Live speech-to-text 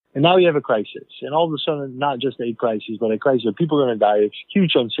And now we have a crisis. And all of a sudden, not just a crisis, but a crisis of people are going to die. It's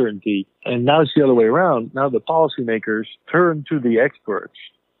huge uncertainty. And now it's the other way around. Now the policymakers turn to the experts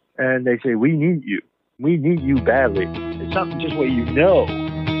and they say, we need you. We need you badly. It's not just what you know,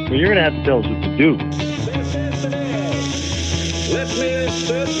 but you're going to have to tell us what to do. Let me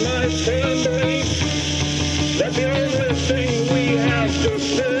assert my firm belief that the only thing we have to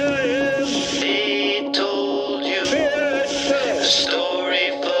fear is He told you a story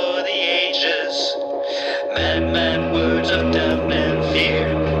for the ages. Madman words of doubt and fear,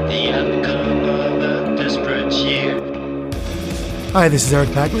 the outcome of a desperate year. Hi, this is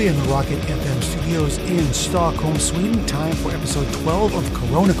Eric Bagley in the Rocket FM studios in Stockholm, Sweden. Time for episode 12 of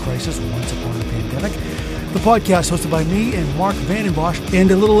Corona Crisis, Once Upon a Pandemic. The podcast hosted by me and Mark Vanden Bossche. And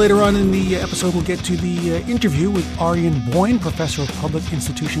a little later on in the episode, we'll get to the interview with Arjen Boyne, Professor of Public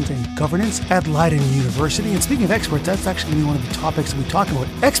Institutions and Governance at Leiden University. And speaking of experts, that's actually going to be one of the topics that we talk about.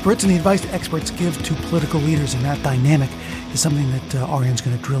 Experts and the advice that experts give to political leaders, and that dynamic is something that Arjen's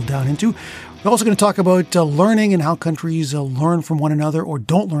going to drill down into. We're also going to talk about learning and how countries learn from one another or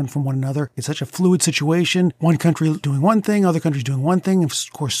don't learn from one another. It's such a fluid situation. One country doing one thing, other countries doing one thing. Of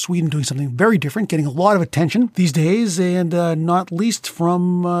course, Sweden doing something very different, getting a lot of attention these days, and not least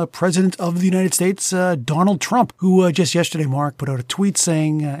from President of the United States, Donald Trump, who just yesterday, Mark, put out a tweet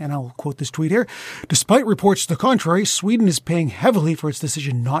saying, and I'll quote this tweet here, "Despite reports to the contrary, Sweden is paying heavily for its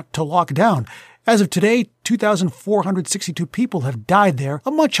decision not to lock down. As of today, 2,462 people have died there,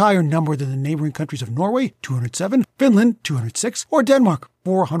 a much higher number than the neighboring countries of Norway, 207, Finland, 206, or Denmark,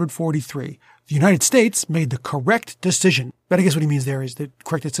 443. The United States made the correct decision." But I guess what he means there is the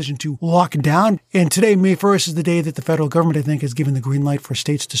correct decision to lock down. And today, May 1st, is the day that the federal government, I think, has given the green light for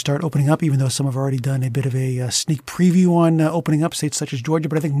states to start opening up, even though some have already done a bit of a sneak preview on opening up, states such as Georgia.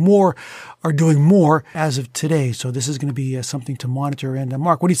 But I think more are doing more as of today. So this is going to be something to monitor. And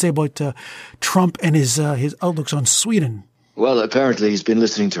Mark, what do you say about Trump and his outlooks on Sweden? Well, apparently he's been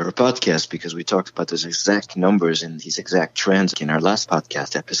listening to our podcast because we talked about those exact numbers and these exact trends in our last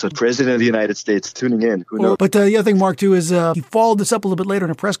podcast episode. President of the United States tuning in. Who knows? But the other thing, Mark, too, is he followed this up a little bit later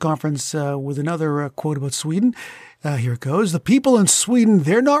in a press conference with another quote about Sweden. Here it goes. "The people in Sweden,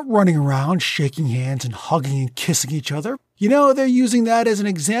 they're not running around shaking hands and hugging and kissing each other. You know, they're using that as an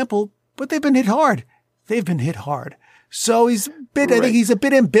example, but they've been hit hard. They've been hit hard." So I think he's a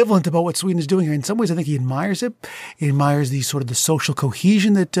bit ambivalent about what Sweden is doing here. In some ways, I think he admires it. He admires the sort of the social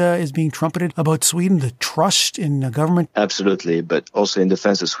cohesion that is being trumpeted about Sweden, the trust in government. Absolutely. But also in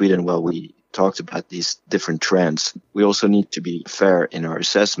defense of Sweden, while we talked about these different trends, we also need to be fair in our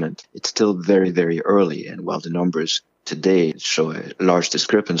assessment. It's still very, very early. And while the numbers today show a large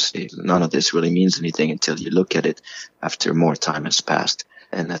discrepancy, none of this really means anything until you look at it after more time has passed.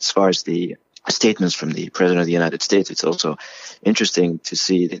 And as far as the statements from the President of the United States, it's also interesting to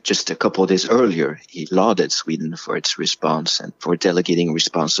see that just a couple of days earlier, he lauded Sweden for its response and for delegating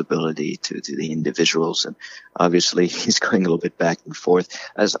responsibility to the individuals. And obviously, he's going a little bit back and forth,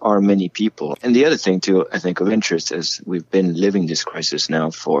 as are many people. And the other thing, too, I think of interest is we've been living this crisis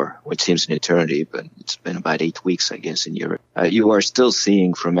now for what seems an eternity, but it's been about 8 weeks, I guess, in Europe. You are still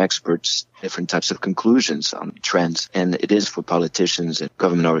seeing from experts different types of conclusions on trends. And it is for politicians and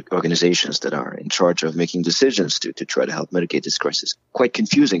government organizations that are in charge of making decisions to try to help mitigate this crisis. Quite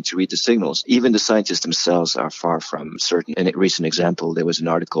confusing to read the signals. Even the scientists themselves are far from certain. In a recent example, there was an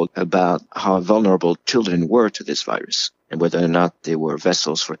article about how vulnerable children were to this virus and whether or not they were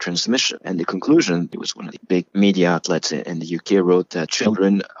vessels for transmission. And the conclusion, it was one of the big media outlets in the UK, wrote that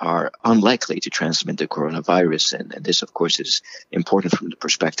children are unlikely to transmit the coronavirus. And this, of course, is important from the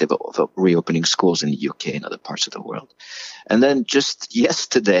perspective of reopening schools in the UK and other parts of the world. And then just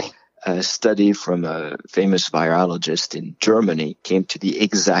yesterday, a study from a famous virologist in Germany came to the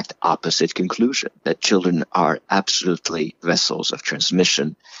exact opposite conclusion, that children are absolutely vessels of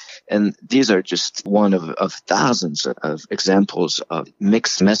transmission. And these are just one of thousands of examples of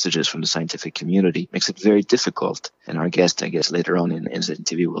mixed messages from the scientific community. Makes it very difficult. And our guest, I guess, later on in the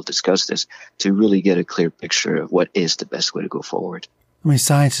interview will discuss this, to really get a clear picture of what is the best way to go forward. I mean,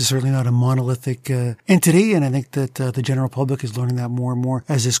 science is certainly not a monolithic entity, and I think that the general public is learning that more and more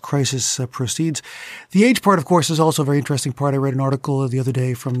as this crisis proceeds. The age part, of course, is also a very interesting part. I read an article the other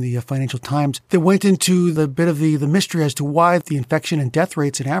day from the Financial Times that went into the bit of the mystery as to why the infection and death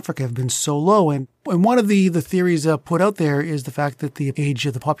rates in Africa have been so low. And one of the theories put out there is the fact that the age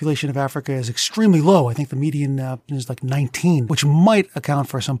of the population of Africa is extremely low. I think the median is like 19, which might account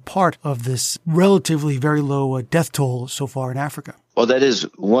for some part of this relatively very low death toll so far in Africa. Well, that is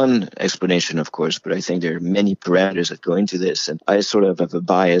one explanation, of course, but I think there are many parameters that go into this. And I sort of have a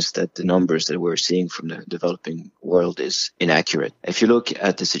bias that the numbers that we're seeing from the developing world is inaccurate. If you look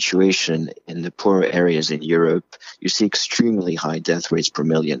at the situation in the poorer areas in Europe, you see extremely high death rates per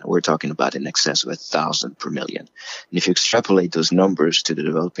million. We're talking about in excess of 1,000 per million. And if you extrapolate those numbers to the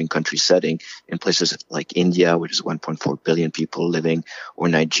developing country setting in places like India, which is 1.4 billion people living, or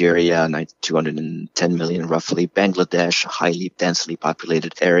Nigeria, 210 million roughly, Bangladesh, highly densely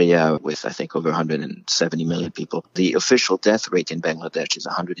populated area with, I think, over 170 million people. The official death rate in Bangladesh is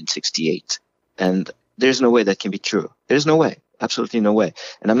 168. And there's no way that can be true. There's no way. Absolutely no way.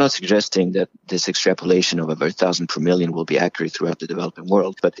 And I'm not suggesting that this extrapolation of about 1,000 per million will be accurate throughout the developing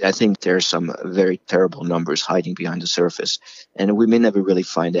world, but I think there are some very terrible numbers hiding behind the surface, and we may never really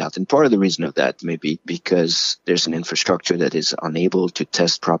find out. And part of the reason of that may be because there's an infrastructure that is unable to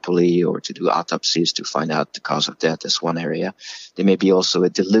test properly or to do autopsies to find out the cause of death. That's one area. There may be also a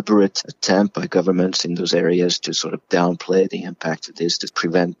deliberate attempt by governments in those areas to sort of downplay the impact of this, to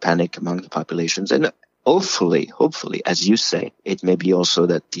prevent panic among the populations. And hopefully, as you say, it may be also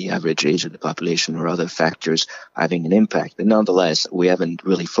that the average age of the population or other factors having an impact. But nonetheless, we haven't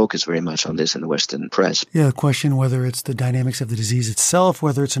really focused very much on this in the Western press. Yeah, the question whether it's the dynamics of the disease itself,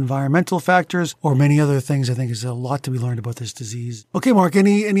 whether it's environmental factors, or many other things, I think is a lot to be learned about this disease. Okay, Mark,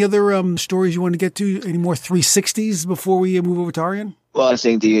 any other stories you want to get to? Any more 360s before we move over to Arjen? Well, I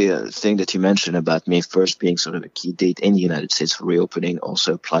think the thing that you mentioned about May 1st being sort of a key date in the United States for reopening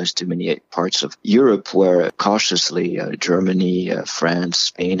also applies to many parts of Europe where cautiously Germany, France,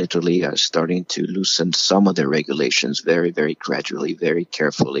 Spain, Italy are starting to loosen some of their regulations very, very gradually, very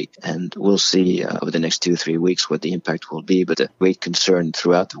carefully. And we'll see over the next 2-3 weeks what the impact will be. But a great concern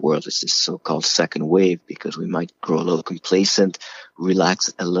throughout the world is this so-called second wave, because we might grow a little complacent,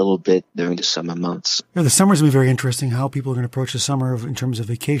 relax a little bit during the summer months. Yeah, the summer's going to be very interesting, how people are going to approach the summer in terms of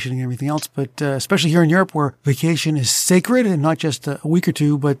vacationing and everything else. But especially here in Europe, where vacation is sacred, and not just a week or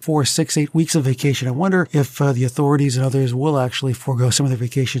two, but 4, 6, 8 weeks of vacation. I wonder if the authorities and others will actually forego some of their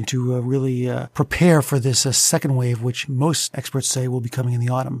vacation to really prepare for this second wave, which most experts say will be coming in the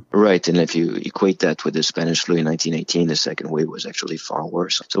autumn. Right. And if you equate that with the Spanish flu in 1918, the second wave was actually far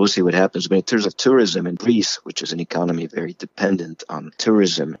worse. So we'll see what happens. But in terms of tourism in Greece, which is an economy very dependent on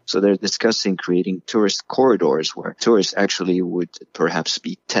tourism, so they're discussing creating tourist corridors where tourists actually would perhaps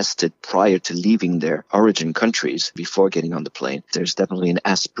be tested prior to leaving their origin countries before getting on the plane. There's definitely an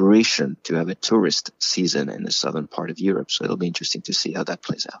aspiration to have a tourist season in the southern part of Europe. So it'll be interesting to see how that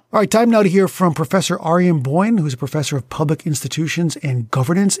plays out. All right, time now to hear from Professor Arjen Boyn, who's a professor of public institutions and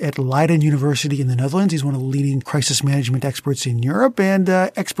governance at Leiden University in the Netherlands. He's one of the leading crisis management experts in Europe, and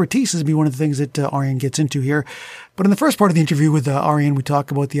expertise is be one of the things that Arjen gets into here. But in the first part of the interview with Arjen, we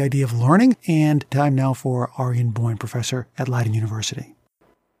talk about the idea of learning, and time now for Arjen Boyn, professor at Leiden University.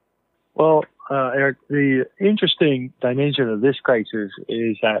 Well, Eric, the interesting dimension of this crisis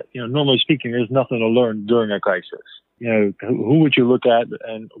is that, normally speaking, there's nothing to learn during a crisis. Who would you look at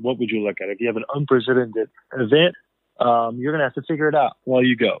and what would you look at? If you have an unprecedented event, you're going to have to figure it out while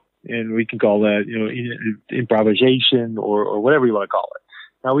you go. And we can call that, improvisation or whatever you want to call it.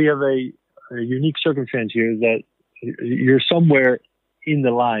 Now, we have a unique circumstance here that you're somewhere in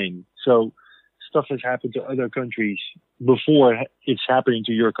the line. So stuff has happened to other countries before it's happening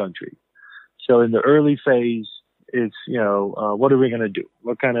to your country. So in the early phase, it's, what are we going to do?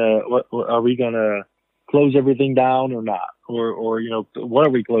 What are we going to close everything down or not? Or what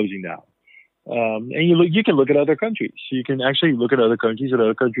are we closing down? And you can look at other countries. You can actually look at other countries that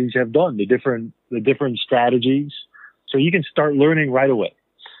other countries have done, the different strategies. So you can start learning right away.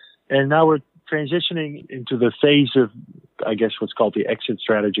 And now we're transitioning into the phase of, I guess, what's called the exit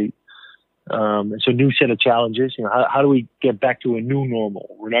strategy. It's a new set of challenges. How do we get back to a new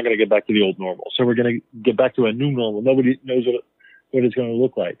normal? We're not going to get back to the old normal. So we're going to get back to a new normal. Nobody knows what it's going to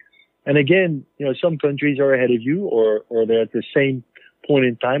look like. And again, some countries are ahead of you or they're at the same point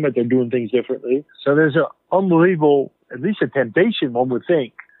in time, but they're doing things differently. So there's an unbelievable, at least a temptation, one would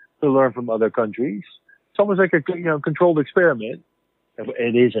think, to learn from other countries. It's almost like a controlled experiment.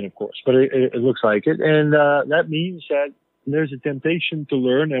 It isn't, of course, but it looks like it. And that means that there's a temptation to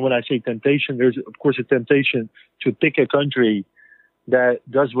learn. And when I say temptation, there's, of course, a temptation to pick a country that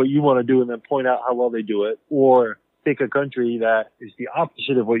does what you want to do and then point out how well they do it, or pick a country that is the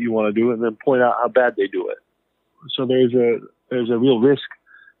opposite of what you want to do and then point out how bad they do it. So there's a real risk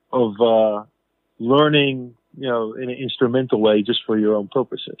of learning, in an instrumental way just for your own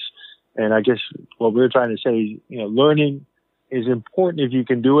purposes. And I guess what we're trying to say is, learning is important if you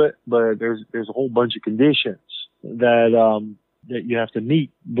can do it, but there's a whole bunch of conditions that you have to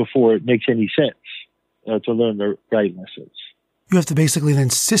meet before it makes any sense to learn the right lessons. you have to basically then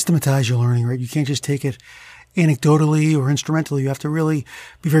systematize your learning, right? You can't just take it anecdotally or instrumentally. You have to really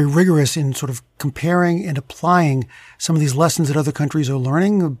be very rigorous in sort of comparing and applying some of these lessons that other countries are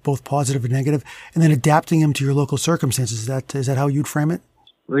learning, both positive and negative, and then adapting them to your local circumstances. Is that how you'd frame it?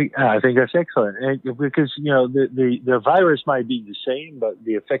 I think that's excellent, and because the virus might be the same, but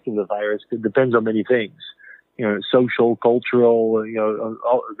the effect of the virus depends on many things. Social, cultural,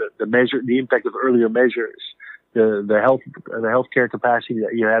 all the impact of earlier measures, the healthcare capacity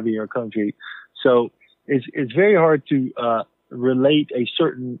that you have in your country. So it's very hard to relate a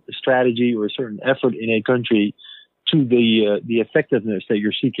certain strategy or a certain effort in a country to the effectiveness that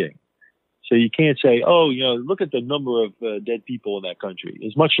you're seeking. So you can't say, look at the number of dead people in that country.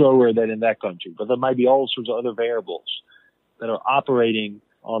 It's much lower than in that country, but there might be all sorts of other variables that are operating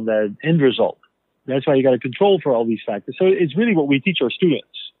on that end result. That's why you got to control for all these factors. So it's really what we teach our students,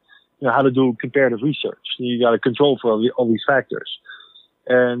 how to do comparative research. You got to control for all these factors.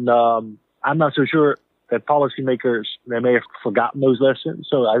 And I'm not so sure that policymakers, they may have forgotten those lessons.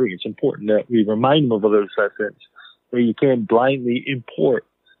 So I think it's important that we remind them of those lessons, where you can't blindly import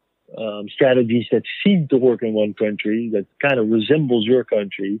strategies that seem to work in one country that kind of resembles your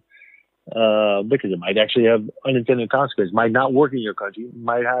country, because it might actually have unintended consequences, might not work in your country,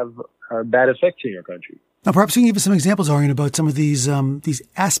 might have bad effects in your country. Now, perhaps you can give us some examples, Arjen, about some of these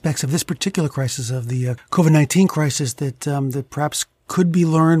aspects of this particular crisis, of the COVID-19 crisis, that perhaps could be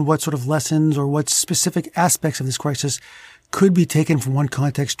learned, what sort of lessons or what specific aspects of this crisis could be taken from one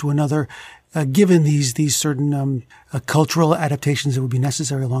context to another, given these certain cultural adaptations that would be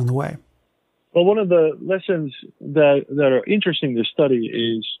necessary along the way. Well, one of the lessons that are interesting to study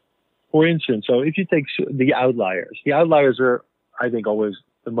is, for instance, so if you take the outliers are, I think, always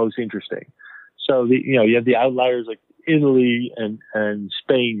the most interesting. So you have the outliers like Italy and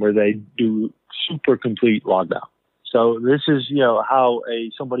Spain, where they do super complete lockdown. So this is how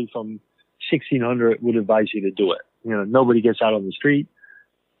somebody from 1600 would advise you to do it. Nobody gets out on the street.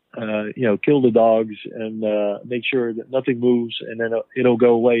 Kill the dogs and make sure that nothing moves, and then it'll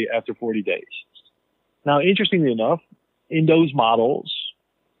go away after 40 days. Now, interestingly enough, in those models,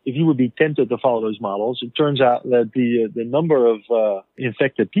 if you would be tempted to follow those models, it turns out that the number of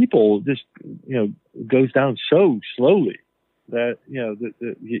infected people just goes down so slowly that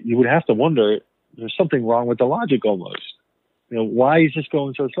you would have to wonder, there's something wrong with the logic almost. Why is this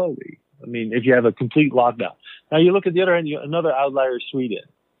going so slowly? I mean, if you have a complete lockdown. Now you look at the other end, another outlier is Sweden.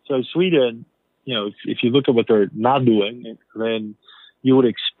 So Sweden, if you look at what they're not doing, then you would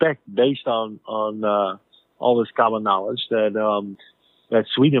expect, based on all this common knowledge, that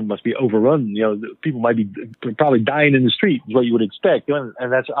Sweden must be overrun. People might be probably dying in the street, is what you would expect, and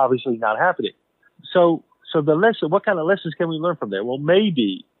that's obviously not happening. So the lesson, what kind of lessons can we learn from there? Well,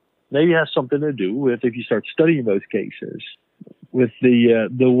 maybe it has something to do with, if you start studying those cases, with the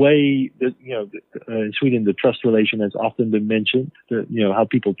way that in Sweden the trust relation has often been mentioned, how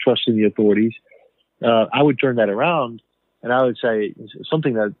people trust in the authorities. I would turn that around, and I would say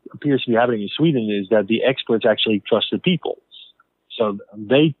something that appears to be happening in Sweden is that the experts actually trust the people. So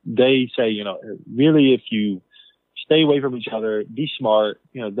they say, really, if you stay away from each other, be smart,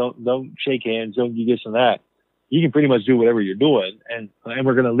 don't shake hands, don't do this and that, you can pretty much do whatever you're doing, and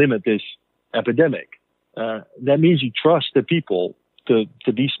we're going to limit this epidemic. That means you trust the people to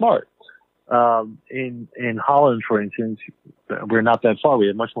be smart. In Holland, for instance, we're not that far. We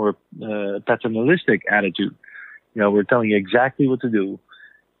have much more paternalistic attitude. We're telling you exactly what to do.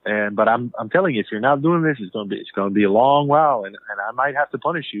 But I'm telling you, if you're not doing this, it's going to be a long while, and I might have to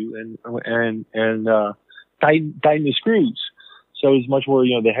punish you and tighten the screws. So it's much more,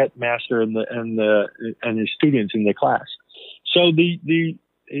 the headmaster and his students in the class. So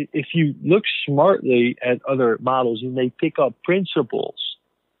if you look smartly at other models, you may pick up principles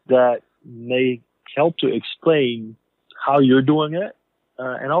that may help to explain how you're doing it,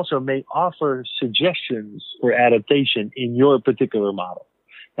 and also may offer suggestions for adaptation in your particular model.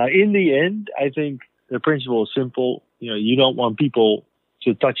 Now, in the end, I think the principle is simple. You don't want people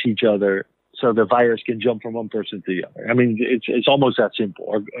to touch each other so the virus can jump from one person to the other. I mean, it's almost that simple,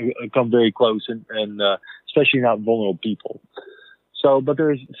 or come very close, and especially not vulnerable people. But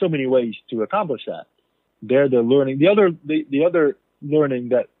there's so many ways to accomplish that. They're learning. The other learning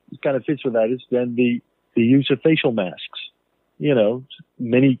that kind of fits with that is then the use of facial masks.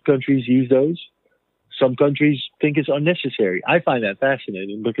 Many countries use those. Some countries think it's unnecessary. I find that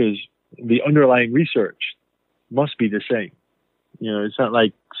fascinating because the underlying research must be the same. It's not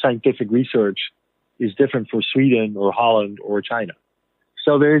like scientific research is different for Sweden or Holland or China.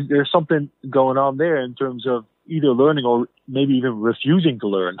 So there's something going on there in terms of either learning or maybe even refusing to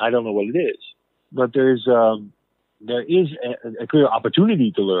learn. I don't know what it is, but there's there is a clear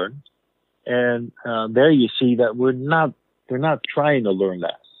opportunity to learn. And there you see that they're not trying to learn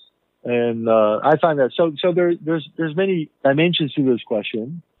that. And I find that so there's many dimensions to this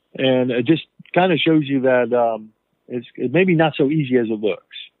question, and it just kind of shows you that it's maybe not so easy as it looks.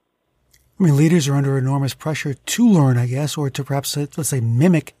 I mean, leaders are under enormous pressure to learn, I guess, or to perhaps, let's say,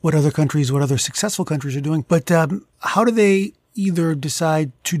 mimic what other successful countries are doing. But how do they either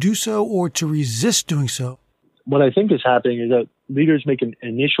decide to do so or to resist doing so? What I think is happening is that leaders make an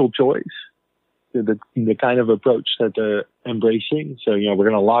initial choice, the kind of approach that they're embracing. So, we're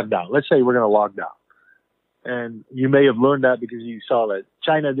going to lock down. Let's say we're going to lock down. And you may have learned that because you saw that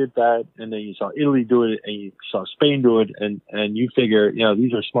China did that, and then you saw Italy do it, and you saw Spain do it, and you figure,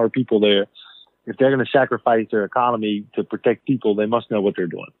 these are smart people there. If they're going to sacrifice their economy to protect people, they must know what they're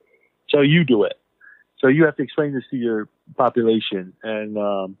doing. So you do it. So you have to explain this to your population.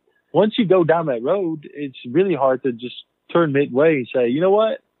 And once you go down that road, it's really hard to just turn midway and say, you know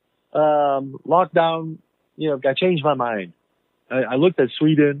what? Lockdown, I changed my mind. I looked at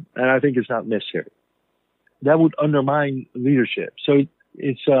Sweden, and I think it's not necessary. That would undermine leadership. So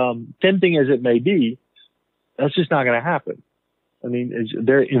it's tempting as it may be, that's just not going to happen. I mean,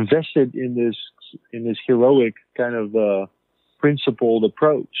 they're invested in this heroic kind of principled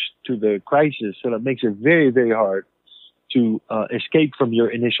approach to the crisis, so that makes it very, very hard to escape from your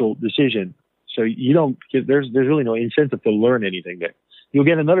initial decision. So you don't get, there's really no incentive to learn anything there. You'll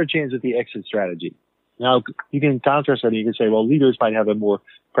get another chance at the exit strategy. Now, you can contrast that and you can say, well, leaders might have a more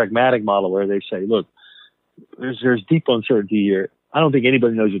pragmatic model where they say, look, there's deep uncertainty here. I don't think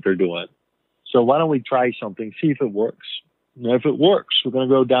anybody knows what they're doing. So why don't we try something, see if it works. If it works, we're going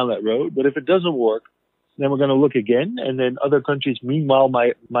to go down that road. But if it doesn't work, then we're going to look again. And then other countries, meanwhile,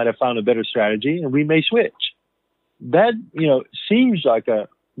 might have found a better strategy, and we may switch. That, seems like a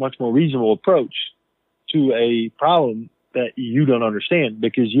much more reasonable approach to a problem that you don't understand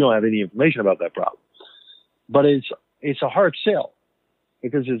because you don't have any information about that problem. But it's a hard sell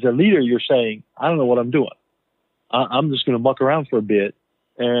because as a leader, you're saying, I don't know what I'm doing. I'm just going to muck around for a bit,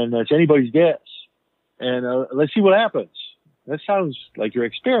 and it's anybody's guess. And let's see what happens. That sounds like you're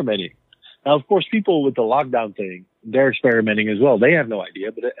experimenting. Now, of course, people with the lockdown thing, they're experimenting as well. They have no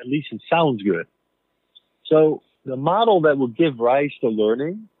idea, but at least it sounds good. So the model that will give rise to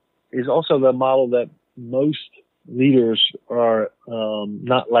learning is also the model that most leaders are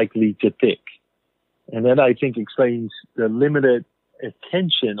not likely to pick. And that, I think, explains the limited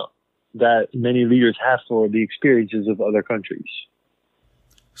attention that many leaders have for the experiences of other countries.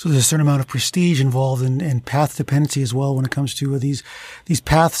 So there's a certain amount of prestige involved in path dependency as well when it comes to these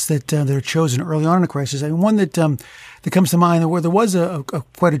paths that are chosen early on in a crisis. I mean, one that comes to mind where there was a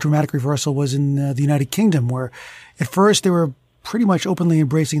quite a dramatic reversal was in the United Kingdom, where at first they were pretty much openly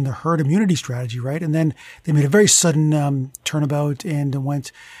embracing the herd immunity strategy, right? And then they made a very sudden turnabout and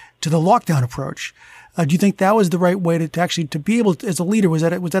went to the lockdown approach. Do you think that was the right way to actually to be able to, as a leader? Was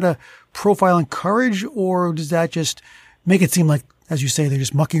that a profile in courage, or does that just make it seem like, as you say, they're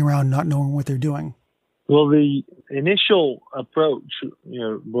just mucking around, not knowing what they're doing? Well, the initial approach,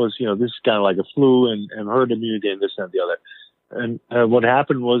 was, this is kind of like a flu and herd immunity and this and the other. And what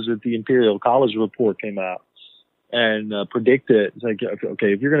happened was that the Imperial College report came out and predicted, it's like,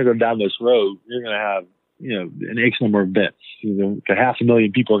 okay, if you're going to go down this road, you're going to have, an X number of deaths.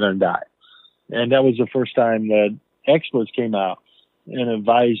 500,000 people are going to die. And that was the first time that experts came out and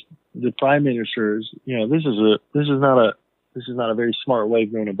advised the prime ministers, this is not a very smart way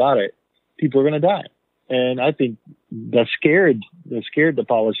of going about it. People are going to die. And I think that scared the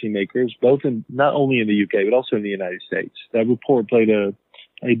policymakers, not only in the UK, but also in the United States. That report played a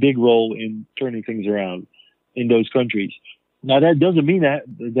big role in turning things around in those countries. Now, that doesn't mean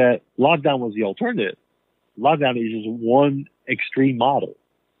that lockdown was the alternative. Lockdown is just one extreme model.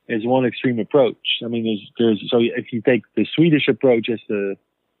 It's one extreme approach. I mean, so if you take the Swedish approach as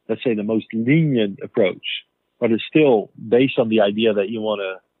let's say the most lenient approach, but it's still based on the idea that you want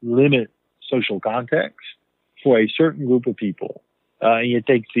to limit social context for a certain group of people. And you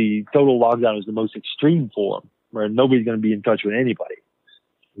take the total lockdown as the most extreme form, where nobody's going to be in touch with anybody.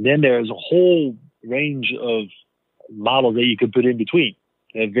 And then there's a whole range of models that you could put in between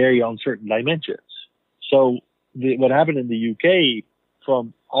that vary on certain dimensions. So what happened in the UK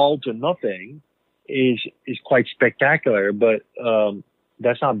from all to nothing is quite spectacular, but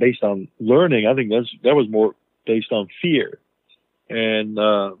that's not based on learning. I think that was more based on fear. And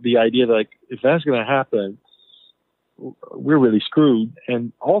the idea that, if that's going to happen, we're really screwed.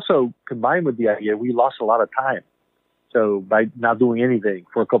 And also combined with the idea, we lost a lot of time. So by not doing anything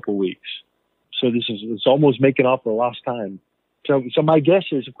for a couple of weeks. So it's almost making up for lost time. So my guess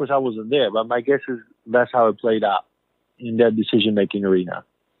is, of course, I wasn't there, but my guess is that's how it played out. in that decision-making arena.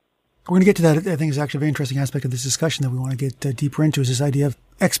 We're going to get to that. I think is actually a very interesting aspect of this discussion that we want to get deeper into, is this idea of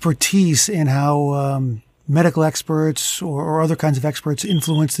expertise and how medical experts or other kinds of experts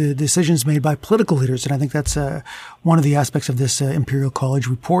influence the decisions made by political leaders. And I think that's one of the aspects of this Imperial College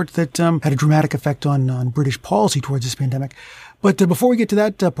report that had a dramatic effect on British policy towards this pandemic. But before we get to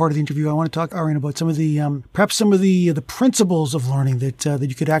that part of the interview, I want to talk, Arjen, about some of the perhaps some of the principles of learning that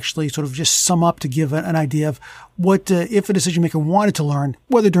you could actually sort of just sum up to give an idea of what if a decision maker wanted to learn,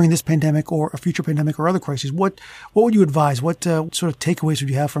 whether during this pandemic or a future pandemic or other crises. What would you advise? What sort of takeaways would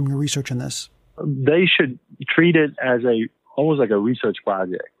you have from your research on this? They should treat it as almost like a research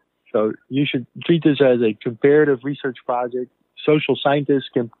project. So you should treat this as a comparative research project. Social scientists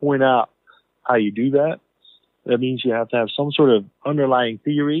can point out how you do that. That means you have to have some sort of underlying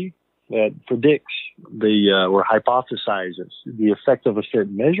theory that predicts or hypothesizes the effect of a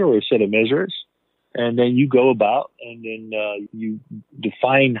certain measure or a set of measures. And then you go about and then you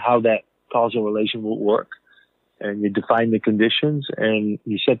define how that causal relation will work. And you define the conditions and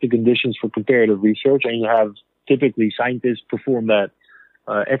you set the conditions for comparative research, and you have typically scientists perform that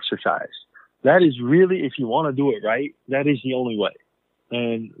exercise. That is really, if you want to do it right, that is the only way.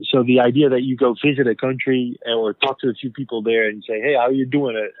 And so the idea that you go visit a country or talk to a few people there and say, hey, how are you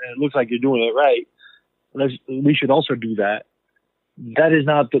doing it? And it looks like you're doing it right. We should also do that. That is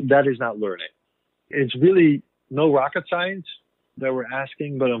not learning. It's really no rocket science that we're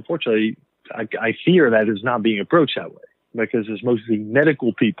asking, but unfortunately, I fear that is not being approached that way, because it's mostly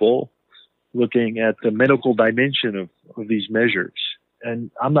medical people looking at the medical dimension of these measures.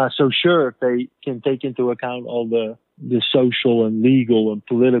 And I'm not so sure if they can take into account all the social and legal and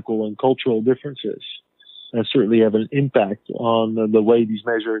political and cultural differences that certainly have an impact on the way these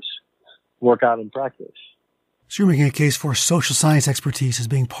measures work out in practice. So you're making a case for social science expertise as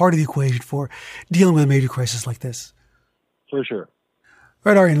being part of the equation for dealing with a major crisis like this. For sure.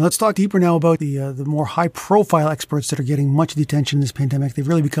 All right, Arjen, let's talk deeper now about the more high-profile experts that are getting much of the attention in this pandemic. They've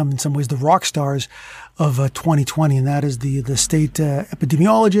really become, in some ways, the rock stars of 2020, and that is the state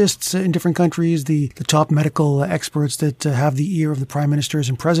epidemiologists in different countries, the top medical experts that have the ear of the prime ministers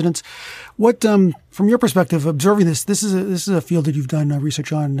and presidents. What, from your perspective, observing this is a field that you've done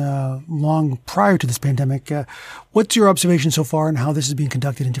research on long prior to this pandemic. What's your observation so far, and how this is being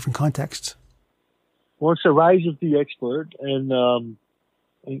conducted in different contexts? Well, it's the rise of the expert, and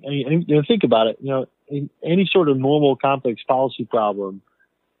think about it. In any sort of normal complex policy problem,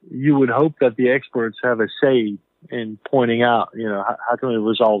 you would hope that the experts have a say in pointing out, how can we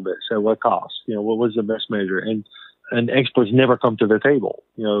resolve this at what cost? What was the best measure? And experts never come to the table.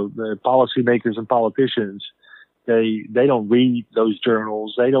 The policymakers and politicians, they don't read those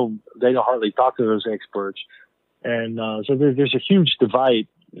journals. They don't hardly talk to those experts. And so there's a huge divide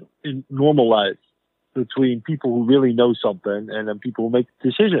in normal life between people who really know something and then people who make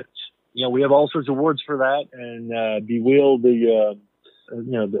decisions. We have all sorts of words for that, and bewail the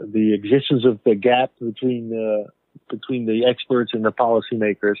existence of the gap between the experts and the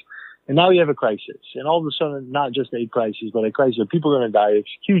policymakers. And now we have a crisis, and all of a sudden, not just a crisis, but a crisis where people are going to die. It's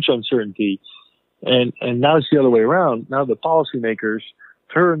huge uncertainty, and now it's the other way around. Now the policymakers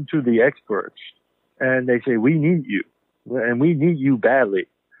turn to the experts, and they say, "We need you, and we need you badly."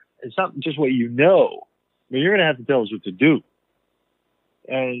 It's not just what you know, but you're going to have to tell us what to do.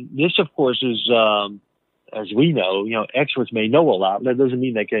 And this, of course, is, as we know, experts may know a lot. That doesn't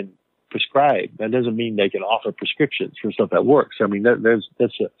mean they can prescribe. That doesn't mean they can offer prescriptions for stuff that works. I mean, and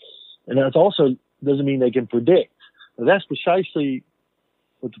that also doesn't mean they can predict. But that's precisely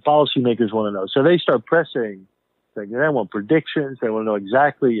what the policymakers want to know. So they start pressing. They want predictions. They want to know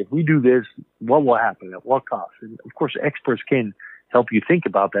exactly, if we do this, what will happen, at what cost. And of course, experts can help you think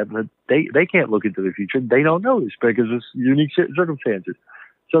about that, but they can't look into the future. They don't know this because it's unique circumstances.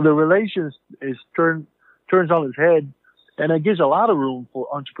 So the relations turns on its head, and it gives a lot of room for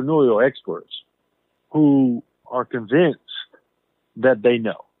entrepreneurial experts who are convinced that they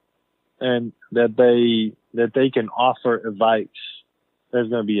know and that they can offer advice that's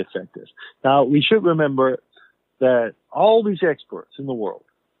going to be effective. Now, we should remember that all these experts in the world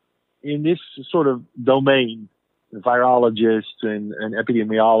in this sort of domain, virologists and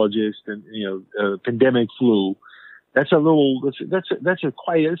epidemiologists and pandemic flu, that's a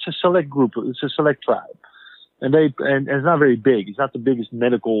select group. It's a select tribe, and it's not very big. It's not the biggest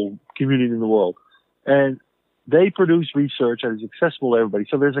medical community in the world, and they produce research that is accessible to everybody.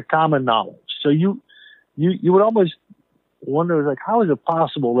 So there's a common knowledge. So you would almost wonder, like, how is it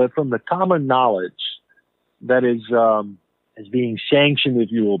possible that from the common knowledge that is being sanctioned,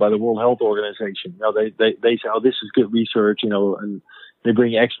 if you will, by the World Health Organization. They say, oh, this is good research, and they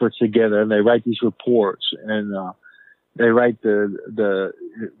bring experts together and they write these reports, and They write the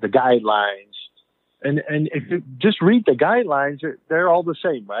guidelines. And if you just read the guidelines, they're all the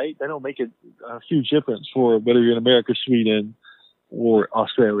same, right? They don't make a huge difference for whether you're in America, Sweden, or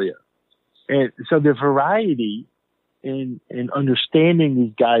Australia. And so the variety in understanding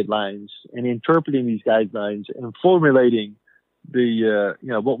these guidelines and interpreting these guidelines and formulating the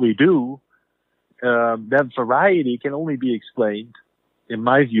what we do, that variety can only be explained, in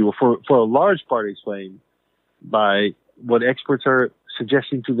my view, for a large part explained by what experts are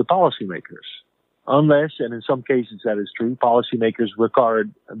suggesting to the policymakers. Unless, and in some cases that is true, policymakers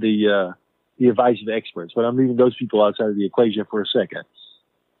regard the advice of experts. But I'm leaving those people outside of the equation for a second.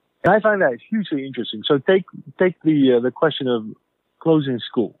 And I find that hugely interesting. So take the question of closing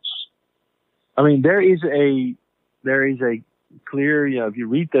schools. I mean, there is a clear, if you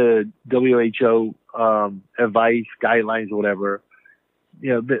read the WHO advice, guidelines, or whatever,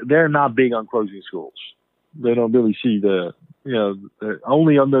 they're not big on closing schools. They don't really see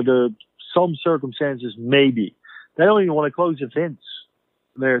only under some circumstances, maybe. They don't even want to close events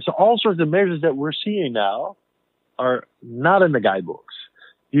there. So all sorts of measures that we're seeing now are not in the guidebooks.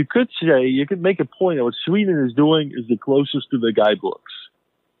 You could make a point that what Sweden is doing is the closest to the guidebooks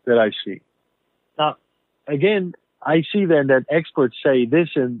that I see. Now, again, I see then that experts say this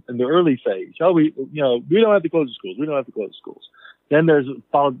in the early phase. Oh, we don't have to close the schools. We don't have to close the schools. Then there's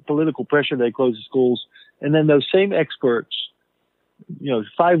political pressure. They close the schools. And then those same experts,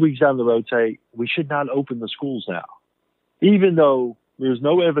 5 weeks down the road say, we should not open the schools now. Even though there's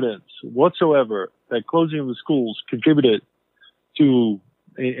no evidence whatsoever that closing of the schools contributed to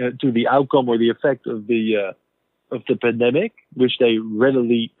the outcome or the effect of the pandemic, which they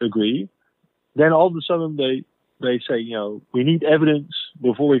readily agree, then all of a sudden they say, we need evidence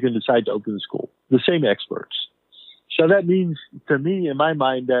before we can decide to open the school. The same experts. So that means, to me, in my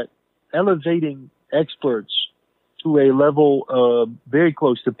mind, that elevating experts to a level very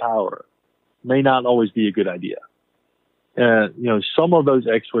close to power may not always be a good idea. Some of those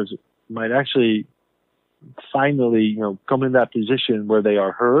experts might actually finally, come in that position where they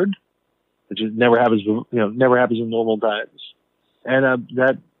are heard, which never happens in normal times. And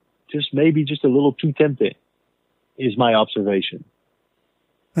that just maybe just a little too tempting is my observation.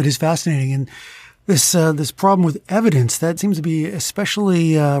 That is fascinating. And this problem with evidence, that seems to be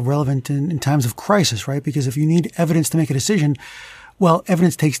especially relevant in times of crisis, right? Because if you need evidence to make a decision, well,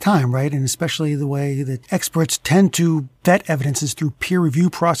 evidence takes time, right? And especially the way that experts tend to vet evidence is through peer review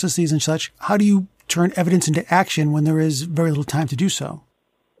processes and such. How do you turn evidence into action when there is very little time to do so?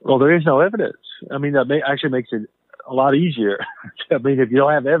 Well, there is no evidence. I mean, that actually makes it a lot easier. I mean, if you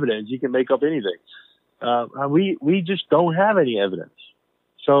don't have evidence, you can make up anything. We just don't have any evidence.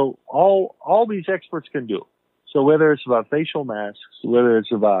 So all these experts can do. So whether it's about facial masks, whether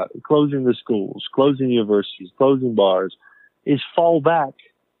it's about closing the schools, closing universities, closing bars, is fall back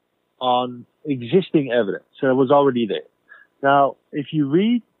on existing evidence that was already there. Now, if you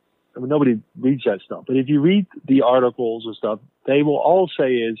read, nobody reads that stuff, but if you read the articles and stuff, they will all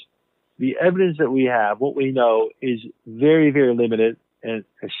say is the evidence that we have, what we know, is very, very limited and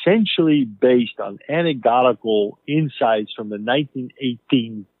essentially based on anecdotal insights from the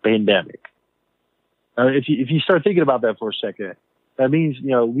 1918 pandemic. If you start thinking about that for a second, that means,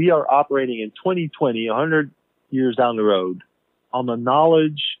 we are operating in 2020, 100 years down the road, on the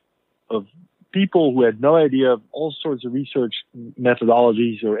knowledge of people who had no idea of all sorts of research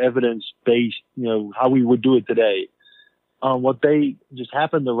methodologies or evidence-based, how we would do it today, on what they just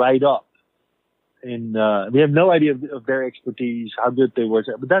happened to write up. And we have no idea of their expertise, how good they were,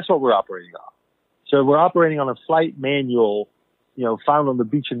 but that's what we're operating on. So we're operating on a flight manual, found on the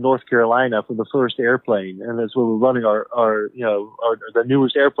beach in North Carolina for the first airplane, and that's what we're running our the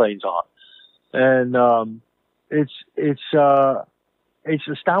newest airplanes on. And it's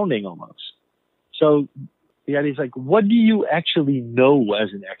astounding almost. So the idea is like, what do you actually know as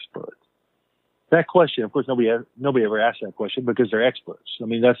an expert? That question, of course, nobody ever asks that question because they're experts. I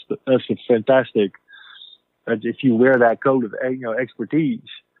mean, that's the fantastic. If you wear that coat of expertise,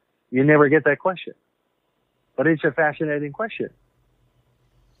 you never get that question. But it's a fascinating question.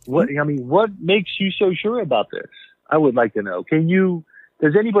 What makes you so sure about this? I would like to know.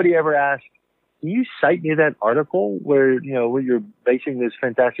 Does anybody ever ask, can you cite me that article where you're basing this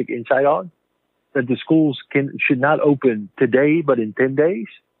fantastic insight on? That the schools should not open today, but in 10 days?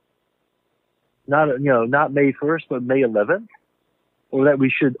 Not May 1st, but May 11th? Or that we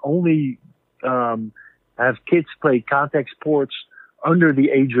should only have kids play contact sports under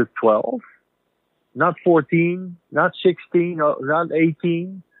the age of 12? Not 14, not 16, not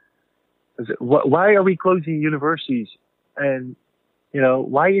 18? Why are we closing universities? And,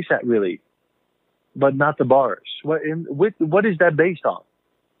 why is that really? but not the bars. What is that based on?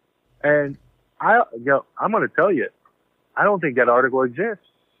 And I'm going to tell you, I don't think that article exists.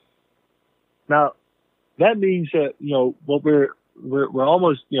 Now, that means that, what we're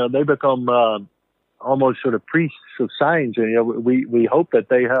almost, they become, almost sort of priests of science. And, we hope that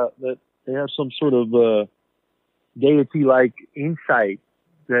they have some sort of, deity-like insight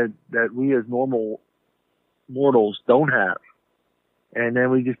that we as normal mortals don't have. And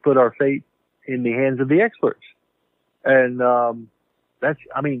then we just put our fate in the hands of the experts. And, I'm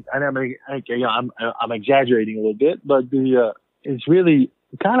exaggerating a little bit, but it's really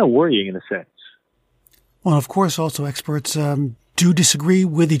kind of worrying in a sense. Well, of course, also experts do disagree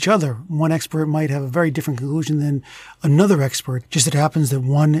with each other. One expert might have a very different conclusion than another expert. Just it happens that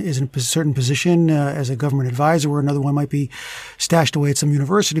one is in a certain position as a government advisor, where another one might be stashed away at some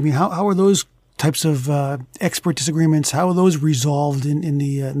university. I mean, how are those types of expert disagreements? How are those resolved in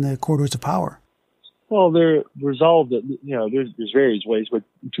the corridors of power? Well, they're resolved. There's various ways, but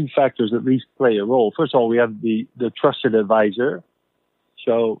two factors at least play a role. First of all, we have the trusted advisor.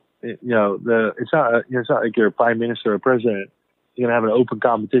 So it's not like you're a prime minister or president. You're going to have an open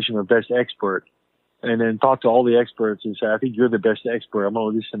competition of best expert and then talk to all the experts and say, I think you're the best expert. I'm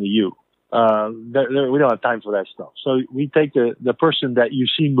going to listen to you. We don't have time for that stuff. So we take the person that you've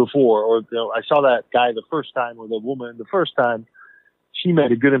seen before, or, I saw that guy the first time or the woman the first time. She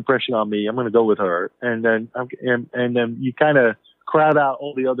made a good impression on me. I'm going to go with her. And then you kind of crowd out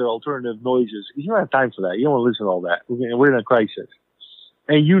all the other alternative noises. You don't have time for that. You don't want to listen to all that. We're in a crisis.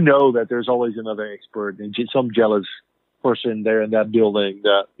 And that there's always another expert and some jealous person there in that building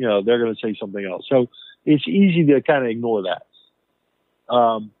that, they're going to say something else. So it's easy to kind of ignore that.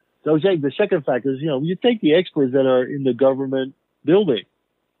 The second factor is, you take the experts that are in the government building,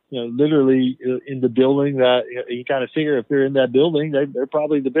 literally in the building that you kind of figure if they're in that building, they're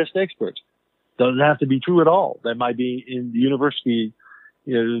probably the best experts. Doesn't have to be true at all. That might be in the university,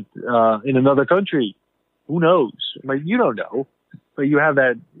 in another country. Who knows? You don't know. But you have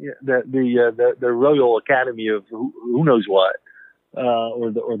the Royal Academy of who knows what,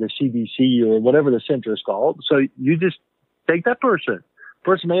 or the CBC or whatever the center is called. So you just take that person.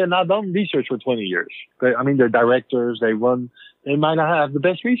 Person may have not done research for 20 years. They're directors. They might not have the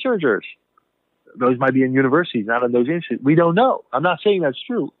best researchers. Those might be in universities, not in those institutes. We don't know. I'm not saying that's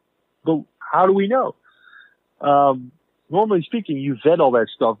true, but how do we know? Normally speaking, you vet all that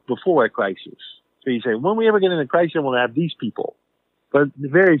stuff before a crisis. So you say, when we ever get in a crisis, we'll have these people. But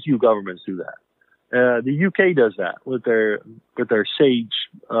very few governments do that. The UK does that with their SAGE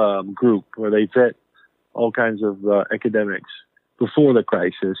group, where they vet all kinds of academics before the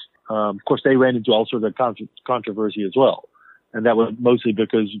crisis. Of course, they ran into all sorts of controversy as well, and that was mostly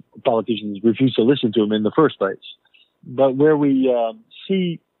because politicians refused to listen to them in the first place. But where we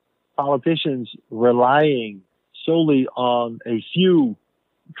see politicians relying solely on a few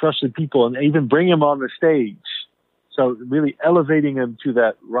trusted people and even bring them on the stage, so really elevating them to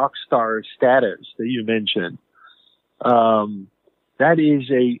that rock star status that you mentioned, that is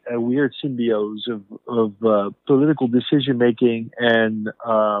a weird symbiosis of political decision making and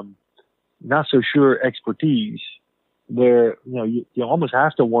not so sure expertise, where you almost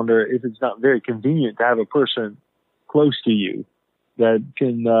have to wonder if it's not very convenient to have a person close to you that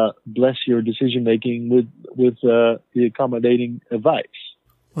can bless your decision making with the accommodating advice.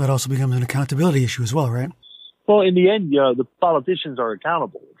 Well, that also becomes an accountability issue as well, right? Well, in the end, the politicians are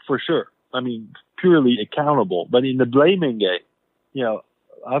accountable, for sure. Purely accountable. But in the blaming game,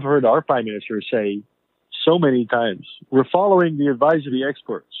 I've heard our prime minister say so many times, we're following the advice of the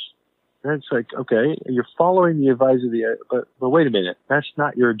experts. And it's like, okay, you're following the advice of but wait a minute, that's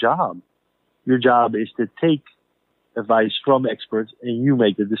not your job. Your job is to take advice from experts and you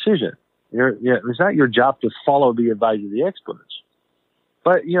make the decision. It's not your job to follow the advice of the experts.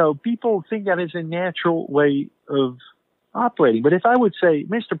 But, people think that is a natural way of operating. But if I would say,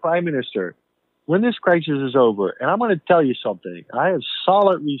 Mr. Prime Minister, when this crisis is over, and I'm going to tell you something, I have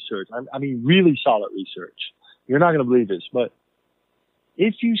solid research. Really solid research. You're not going to believe this, but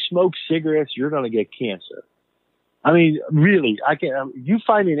if you smoke cigarettes, you're going to get cancer. Really, I can't. You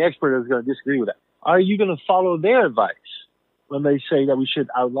find me an expert that's going to disagree with that. Are you going to follow their advice when they say that we should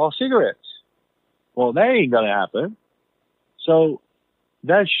outlaw cigarettes? Well, that ain't going to happen. So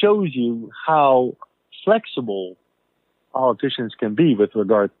that shows you how flexible politicians can be with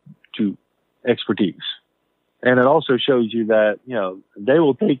regard to expertise. And it also shows you that, they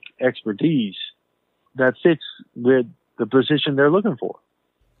will take expertise that fits with the position they're looking for.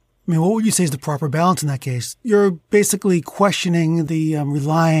 I mean, what would you say is the proper balance in that case? You're basically questioning the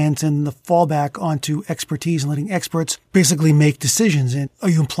reliance and the fallback onto expertise and letting experts basically make decisions. And are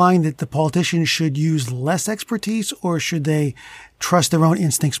you implying that the politicians should use less expertise, or should they trust their own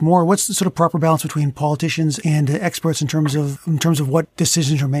instincts more? What's the sort of proper balance between politicians and experts in terms of what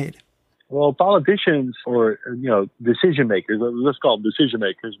decisions are made? Well, politicians or, decision makers, let's call them decision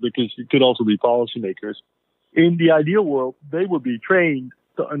makers because it could also be policy makers. In the ideal world, they would be trained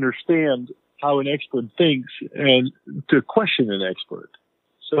to understand how an expert thinks and to question an expert.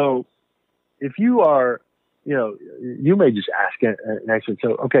 So if you are, you may just ask an expert,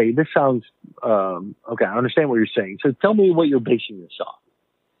 so, okay, this sounds, okay, I understand what you're saying. So tell me what you're basing this on.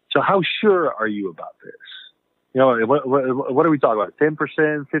 So how sure are you about this? What are we talking about?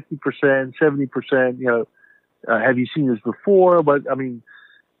 10%, 50%, 70%? Have you seen this before? But I mean,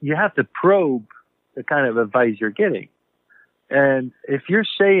 you have to probe the kind of advice you're getting. And if you're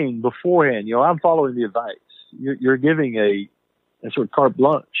saying beforehand, I'm following the advice, you're giving a sort of carte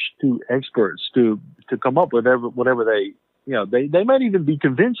blanche to experts to come up with whatever they might even be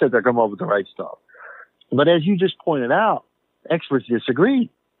convinced that they're coming up with the right stuff. But as you just pointed out, experts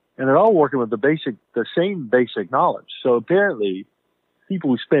disagree. And they're all working with the same basic knowledge. So apparently, people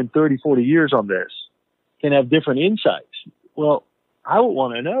who spend 30, 40 years on this can have different insights. Well, I would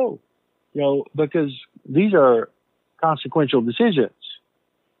want to know, because these are consequential decisions.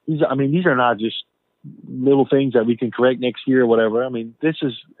 These are not just little things that we can correct next year or whatever. I mean,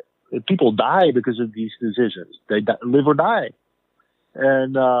 people die because of these decisions. They live or die.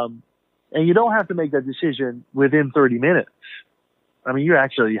 And you don't have to make that decision within 30 minutes. I mean, you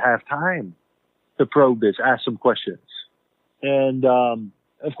actually have time to probe this, ask some questions. And,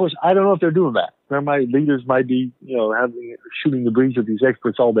 of course, I don't know if they're doing that. Leaders might be, shooting the breeze with these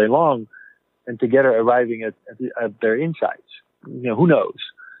experts all day long and together arriving at their insights. Who knows?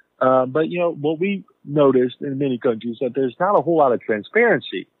 But, what we noticed in many countries that there's not a whole lot of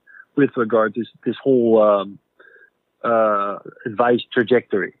transparency with regard to this whole, advice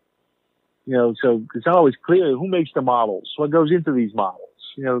trajectory. So it's not always clear who makes the models, what goes into these models,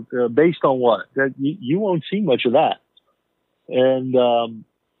 based on what. That you won't see much of that. And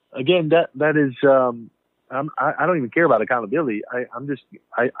again, that is, I don't even care about accountability.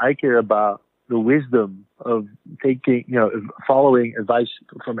 I care about the wisdom of taking, following advice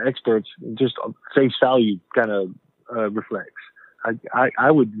from experts, just face value kind of reflects.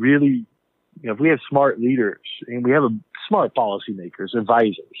 I would really, if we have smart leaders and we have smart policymakers,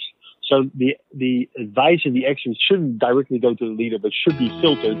 advisors. So the advice of the experts shouldn't directly go to the leader, but should be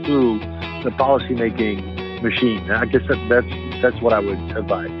filtered through the policymaking machine. I guess that's what I would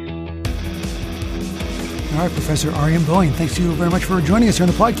advise. All right, Professor Arjen Boyen, thanks to you very much for joining us here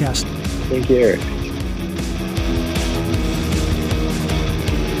on the podcast. Thank you, Eric.